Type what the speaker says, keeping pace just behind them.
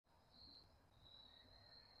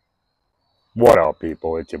What up,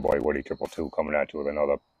 people? It's your boy Woody222 coming at you with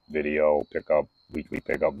another video, weekly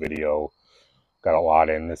pickup video. Got a lot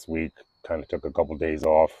in this week. Kind of took a couple days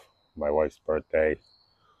off. My wife's birthday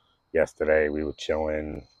yesterday. We were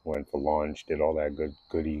chilling, went for lunch, did all that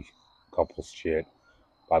goody couples shit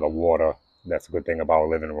by the water. That's a good thing about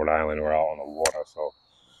living in Rhode Island. We're out on the water, so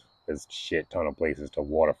there's shit ton of places to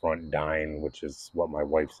waterfront dine, which is what my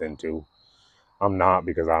wife's into. I'm not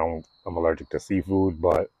because I'm allergic to seafood,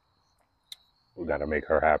 but we gotta make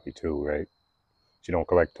her happy too, right? She don't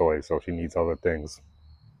collect toys, so she needs other things,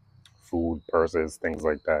 food, purses, things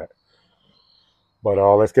like that. But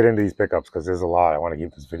let's get into these pickups because there's a lot. I want to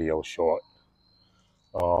keep this video short.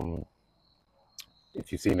 Um,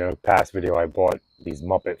 if you've seen the past video, I bought these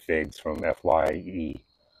Muppet figs from FYE,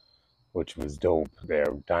 which was dope.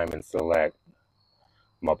 They're Diamond Select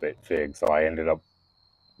Muppet figs. So I ended up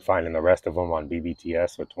finding the rest of them on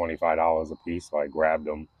BBTS for $25 a piece, so I grabbed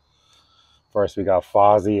them. First, we got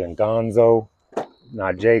Fozzie and Gonzo.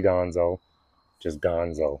 Not Jay Gonzo, just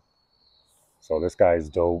Gonzo. So this guy's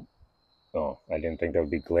dope. Oh, I didn't think there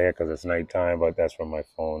would be glare because it's nighttime, but that's from my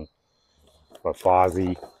phone. But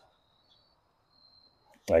Fozzie,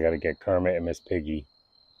 I got to get Kermit and Miss Piggy.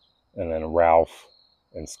 And then Ralph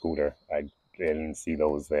and Scooter. I didn't see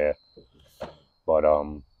those there. But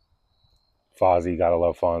Fozzie, gotta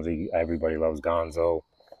love Fonzie. Everybody loves Gonzo.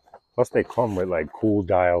 Plus they come with like cool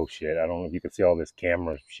dial shit. I don't know if you can see all this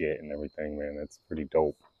camera shit and everything, man. It's pretty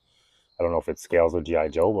dope. I don't know if it scales with G.I.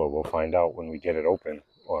 Joe, but we'll find out when we get it open.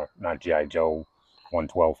 Or not G.I. Joe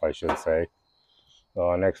 112, I should say.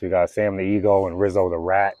 Next we got Sam the Eagle and Rizzo the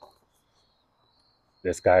Rat.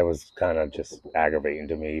 This guy was kind of just aggravating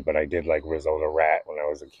to me, but I did like Rizzo the Rat when I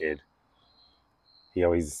was a kid.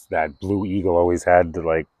 That blue eagle always had the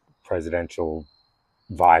like presidential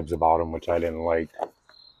vibes about him, which I didn't like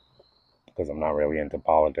because I'm not really into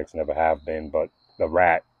politics, never have been. But the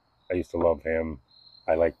Rat, I used to love him.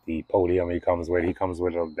 I like the podium he comes with.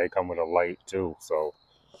 They come with a light too, so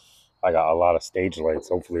I got a lot of stage lights.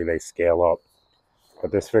 Hopefully they scale up.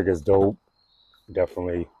 But this figure's dope.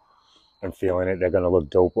 Definitely, I'm feeling it. They're gonna look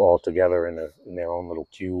dope all together in their own little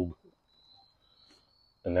cube.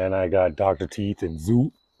 And then I got Dr. Teeth and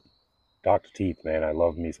Zoot. Dr. Teeth, man, I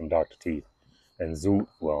love me some Dr. Teeth. And Zoot,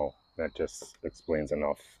 well, that just explains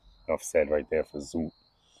enough. Enough said right there for Zoot.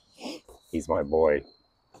 He's my boy.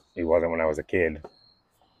 He wasn't when I was a kid,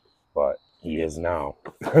 but he is now.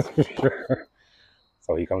 That's for sure.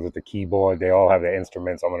 So he comes with the keyboard. They all have their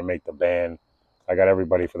instruments. I'm going to make the band. I got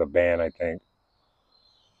everybody for the band, I think.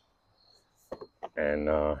 And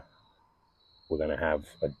we're going to have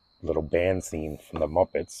a little band scene from the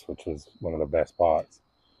Muppets, which was one of the best parts.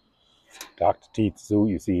 Dr. Teeth, Zoo,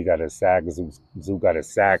 you see he got his sax. Zoo got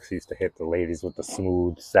his sax. He used to hit the ladies with the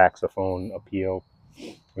smooth saxophone appeal.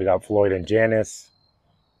 We got Floyd and Janice.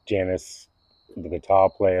 Janice, the guitar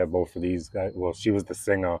player, both of these guys. Well, she was the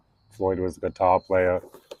singer. Floyd was the guitar player.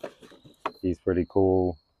 He's pretty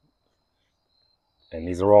cool. And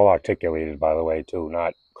these are all articulated, by the way, too.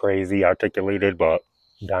 Not crazy articulated, but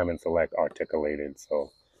Diamond Select articulated.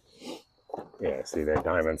 So, yeah, see, they're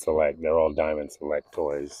Diamond Select. They're all Diamond Select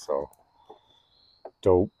toys. So,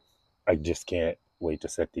 dope. I just can't wait to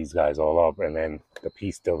set these guys all up. And then the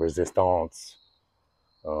piece de resistance.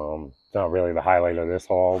 It's not really the highlight of this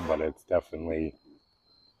haul, but it's definitely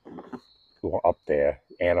up there.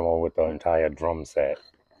 Animal with the entire drum set.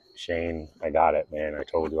 Shane, I got it, man. I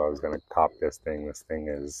told you I was going to cop this thing. This thing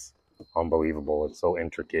is unbelievable. It's so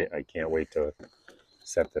intricate. I can't wait to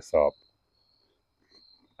set this up.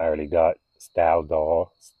 I already got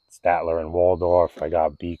Statler and Waldorf. I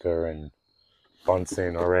got Beaker and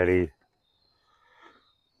Bunsen already.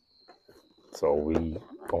 So we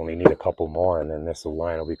only need a couple more, and then this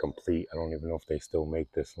line will be complete. I don't even know if they still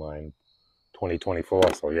make this line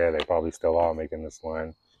 2024. So yeah, they probably still are making this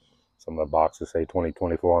line. Some of the boxes say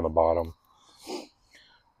 2024 on the bottom.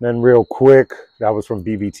 Then real quick, that was from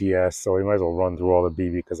BBTS, so we might as well run through all the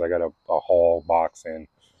BB because I got a haul box in.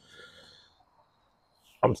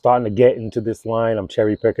 I'm starting to get into this line. I'm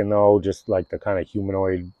cherry picking though, just like the kind of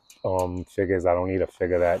humanoid figures. I don't need a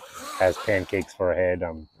figure that has pancakes for a head.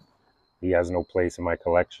 He has no place in my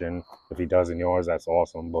collection. If he does in yours, that's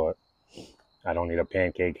awesome, but I don't need a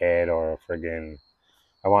pancake head or a friggin'...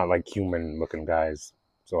 I want like human looking guys.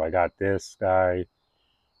 So I got this guy.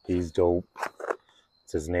 He's dope.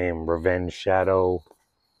 It's his name, Revenge Shadow.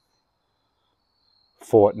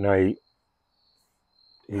 Fortnite.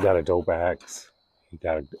 He got a dope axe. He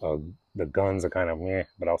got the guns are kind of meh,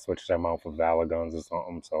 but I'll switch them out for Valor guns or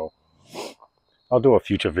something. So I'll do a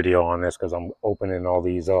future video on this because I'm opening all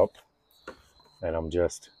these up. And I'm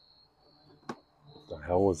just... What the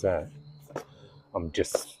hell was that? I'm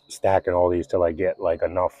just stacking all these till I get like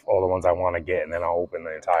enough, all the ones I want to get, and then I'll open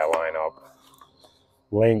the entire lineup.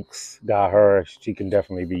 Lynx, got her. She can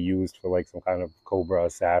definitely be used for like some kind of Cobra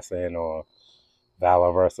Assassin or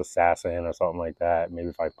Valorous Assassin or something like that. Maybe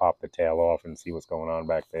if I pop the tail off and see what's going on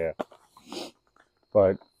back there.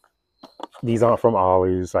 But these aren't from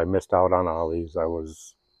Ollie's. I missed out on Ollie's. I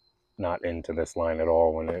was not into this line at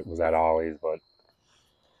all when it was at Ollie's, but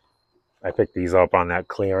I picked these up on that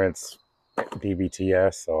clearance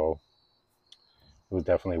BBTS, so it was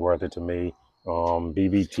definitely worth it to me.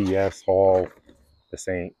 BBTS haul, this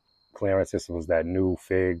ain't clearance. This was that new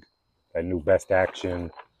fig, that new Best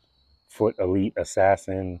Action Foot Elite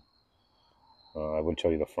Assassin. I wouldn't show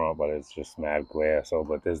you the front, but it's just mad glare. So,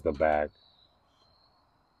 but there's the back.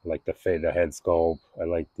 I like the fit, the head sculpt. I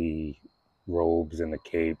like the robes and the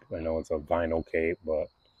cape. I know it's a vinyl cape, but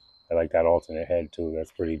I like that alternate head too.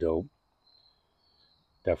 That's pretty dope.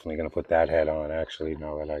 Definitely gonna put that head on actually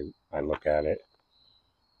now that I look at it,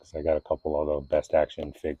 because I got a couple other Best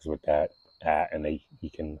Action figs with that hat, and he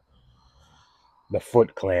can, the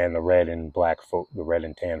Foot Clan, the red and black foot, the red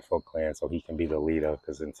and tan Foot Clan, so he can be the leader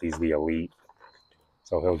because since he's the elite,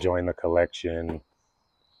 so he'll join the collection.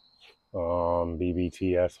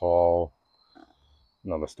 BBTS haul,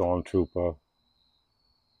 another Stormtrooper,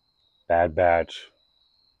 Bad Batch.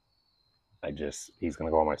 He's gonna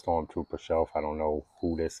go on my Stormtrooper shelf. I don't know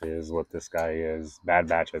who this is, what this guy is. Bad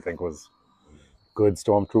Batch, I think, was good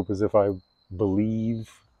Stormtroopers, if I believe.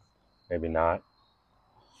 Maybe not.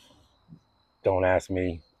 Don't ask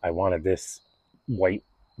me. I wanted this white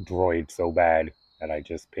droid so bad that I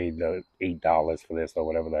just paid the $8 for this or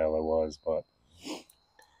whatever the hell it was. But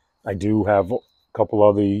I do have a couple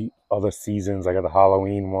of the other seasons. I got the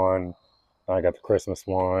Halloween one. I got the Christmas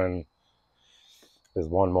one. There's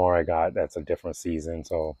one more I got that's a different season.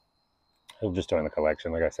 So he'll just join the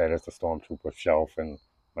collection. Like I said, it's the Stormtrooper shelf, and I'm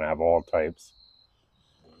going to have all types.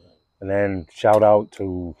 And then shout out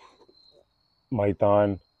to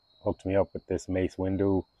Mython, hooked me up with this Mace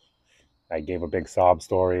Windu. I gave a big sob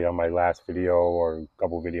story on my last video or a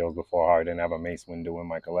couple videos before how I didn't have a Mace Windu in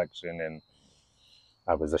my collection, and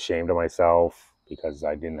I was ashamed of myself because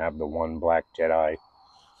I didn't have the one black Jedi.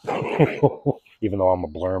 Even though I'm a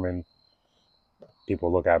Blurman,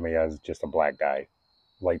 people look at me as just a black guy,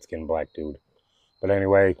 light-skinned black dude. But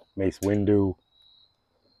anyway, Mace Windu.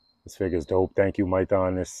 This figure's dope. Thank you,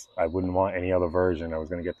 Mython. This, I wouldn't want any other version. I was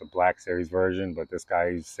going to get the Black Series version, but this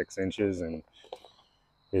guy's 6 inches, and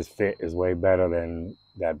his fit is way better than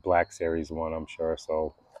that Black Series one, I'm sure.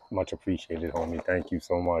 So much appreciated, homie. Thank you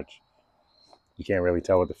so much. You can't really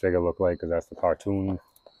tell what the figure looked like because that's the cartoon,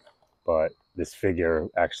 but this figure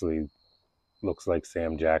actually looks like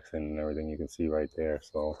Sam Jackson and everything you can see right there.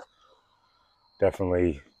 So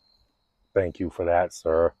definitely thank you for that,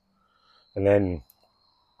 sir. And then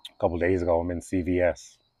a couple days ago, I'm in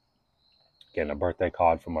CVS getting a birthday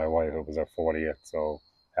card for my wife. It was her 40th, so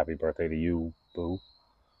happy birthday to you, boo.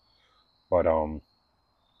 But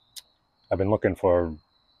I've been looking for,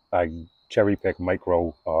 I cherry pick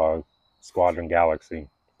micro Squadron Galaxy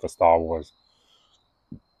for Star Wars.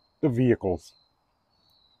 The vehicles.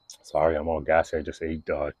 Sorry, I'm all gassy. I just ate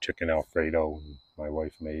chicken Alfredo and my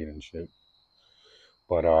wife made and shit.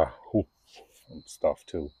 But stuff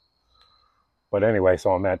too. But anyway,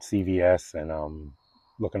 so I'm at CVS and I'm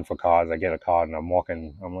looking for cards. I get a card and I'm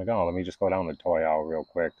walking. I'm like, oh, let me just go down the toy aisle real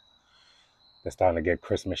quick. They're starting to get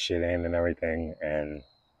Christmas shit in and everything. And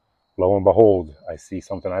lo and behold, I see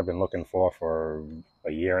something I've been looking for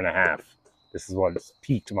a year and a half. This is what's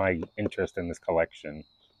piqued my interest in this collection.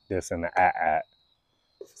 This and the AT-AT.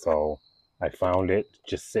 So I found it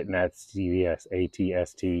just sitting at CVS,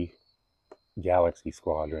 ATST Galaxy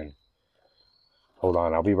Squadron. Hold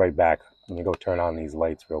on, I'll be right back. Let me go turn on these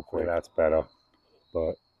lights real quick. That's better.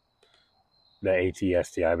 But the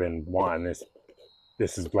ATST, I've been wanting this.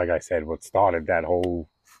 This is, like I said, what started that whole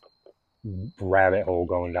rabbit hole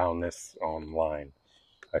going down this line.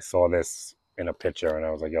 I saw this in a picture and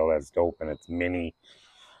I was like, yo, that's dope. And it's mini.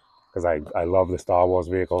 Because I love the Star Wars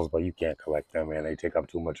vehicles, but you can't collect them, man. They take up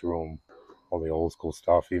too much room. All the old school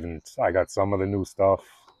stuff. Even I got some of the new stuff.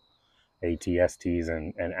 ATSTs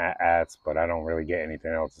and AT-ATs, but I don't really get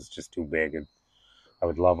anything else. It's just too big. I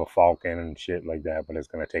would love a Falcon and shit like that, but it's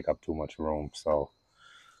going to take up too much room, so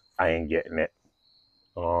I ain't getting it.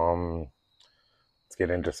 Let's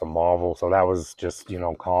get into some Marvel. So that was just,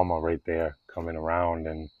 karma right there coming around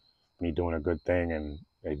and me doing a good thing, and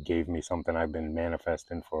it gave me something I've been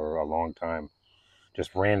manifesting for a long time.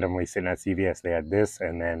 Just randomly sitting at CVS, they had this,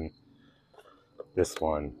 and then this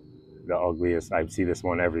one. The ugliest. I see this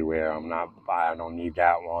one everywhere. I don't need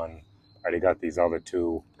that one. I already got these other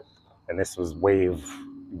two. And this was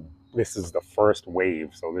this is the first wave,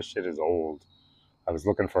 so this shit is old. I was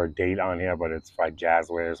looking for a date on here, but it's by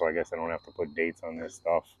Jazzware, so I guess I don't have to put dates on this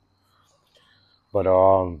stuff. But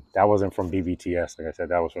that wasn't from BBTS. Like I said,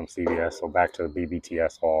 that was from CBS. So back to the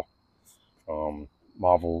BBTS haul.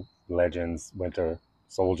 Marvel Legends Winter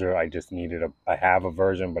Soldier. I have a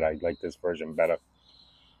version, but I like this version better.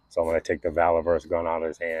 So I'm going to take the Valorverse gun out of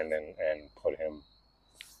his hand and put him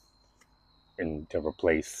in to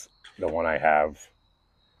replace the one I have.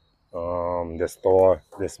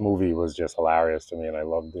 This movie was just hilarious to me, and I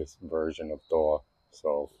love this version of Thor.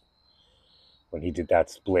 So when he did that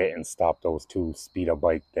split and stopped those two speeder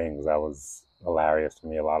bike things, that was hilarious to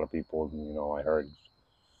me. A lot of people, I heard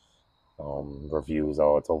reviews,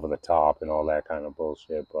 it's over the top and all that kind of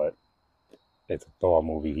bullshit, but it's a Thor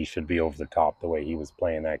movie. He should be over the top the way he was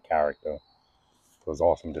playing that character. It was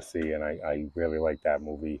awesome to see, and I really like that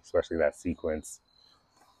movie, especially that sequence.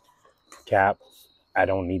 Cap, I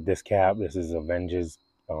don't need this cap. This is Avengers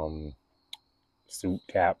suit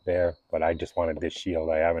cap there, but I just wanted this shield.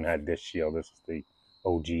 I haven't had this shield. This is the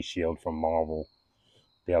OG shield from Marvel.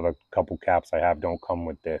 The other couple caps I have don't come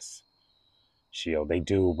with this shield. They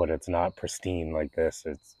do, but it's not pristine like this.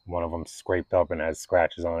 It's one of them scraped up and has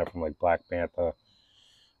scratches on it from like Black Panther,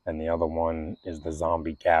 and the other one is the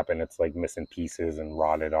zombie cap, and it's like missing pieces and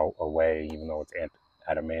rotted out away, even though it's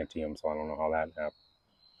adamantium, so I don't know how that happened.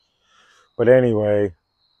 But anyway,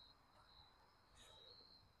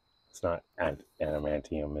 it's not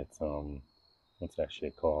adamantium. It's what's that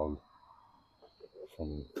shit called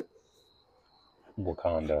from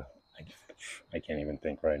Wakanda? I can't even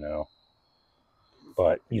think right now.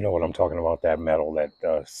 But you know what I'm talking about, that metal that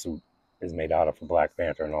suit is made out of for Black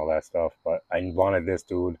Panther and all that stuff. But I wanted this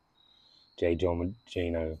dude, J. Jonah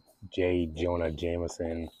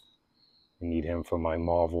Jameson. I need him for my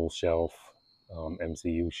Marvel shelf,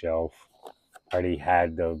 MCU shelf. I already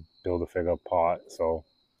had the Build-A-Figure part,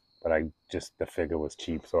 but the figure was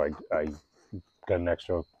cheap, so I got an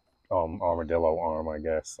extra armadillo arm, I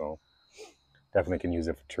guess. So definitely can use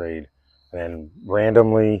it for trade. And then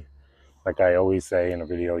randomly, like I always say in a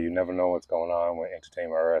video, you never know what's going on with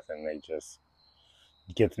Entertainment Earth, and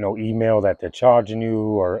you get no email that they're charging you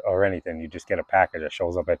or anything. You just get a package that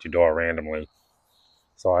shows up at your door randomly.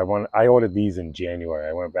 So I ordered these in January.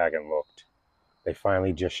 I went back and looked. They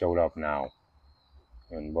finally just showed up now.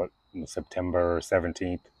 In September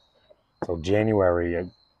 17th. So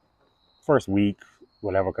January, first week,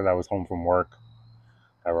 whatever, because I was home from work.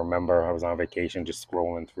 I remember I was on vacation just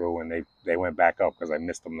scrolling through, and they went back up because I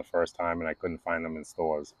missed them the first time and I couldn't find them in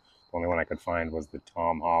stores. The only one I could find was the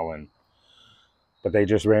Tom Holland. But they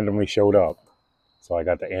just randomly showed up. So I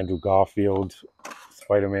got the Andrew Garfield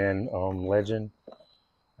Spider-Man Legend,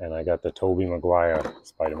 and I got the Tobey Maguire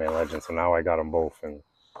Spider-Man Legend. So now I got them both, and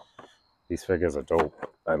these figures are dope.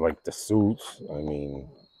 I like the suits. I mean,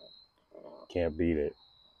 can't beat it.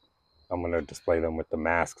 I'm going to display them with the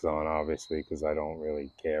masks on, obviously, because I don't really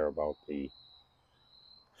care about the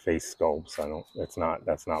face sculpts. That's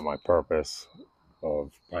not my purpose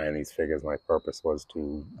of buying these figures. My purpose was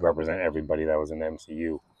to represent everybody that was in the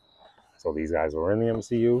MCU. So these guys were in the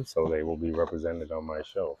MCU, so they will be represented on my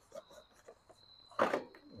show.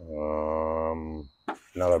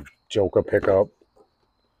 Another Joker pickup.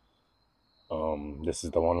 This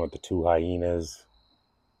is the one with the two hyenas.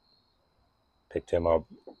 Picked him up,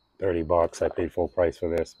 $30. I paid full price for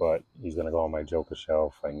this, but he's gonna go on my Joker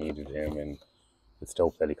shelf. I needed him, and it's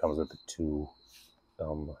dope that he comes with the two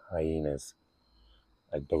hyenas.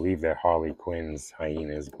 I believe they're Harley Quinn's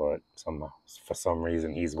hyenas, but for some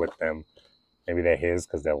reason he's with them. Maybe they're his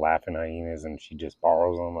because they're laughing hyenas, and she just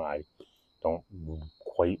borrows them. I don't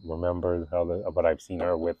quite remember but I've seen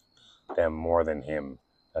her with them more than him.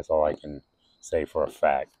 That's all I can say for a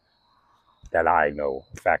fact. That I know.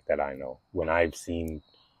 When I've seen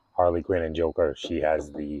Harley Quinn and Joker, she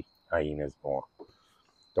has the hyenas more.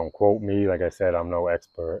 Don't quote me. Like I said, I'm no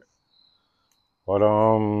expert. But,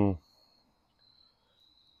 oh,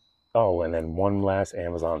 and then one last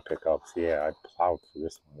Amazon pickups. Yeah, I plowed through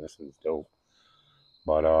this one. This is dope.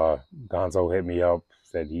 But, Gonzo hit me up,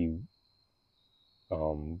 said he,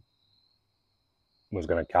 was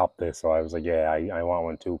going to cop this. So I was like, yeah, I want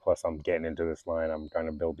one too. Plus, I'm getting into this line. I'm trying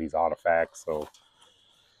to build these artifacts. So,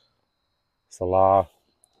 Salah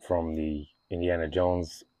from the Indiana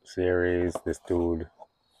Jones series. This dude,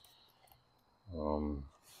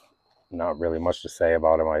 not really much to say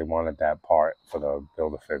about him. I wanted that part for the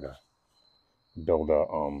Build-A-Figure. Build a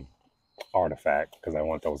artifact, because I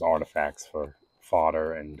want those artifacts for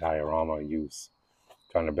fodder and diorama use.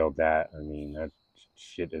 Trying to build that. I mean, that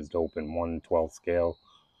shit is dope in 1/12 scale.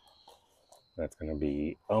 That's gonna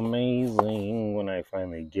be amazing when I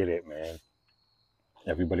finally get it, man.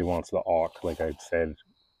 Everybody wants the arc, like I said.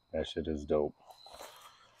 That shit is dope.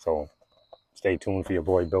 So stay tuned for your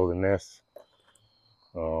boy building this.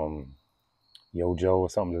 Yojo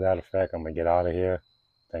or something to that effect. I'm gonna get out of here.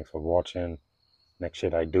 Thanks for watching. Next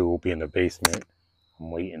shit I do will be in the basement.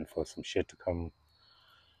 I'm waiting for some shit to come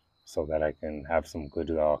so that I can have some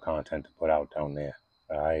good content to put out down there.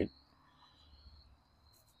 Alright.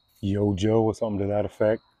 Yojo or something to that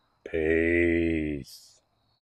effect. Peace.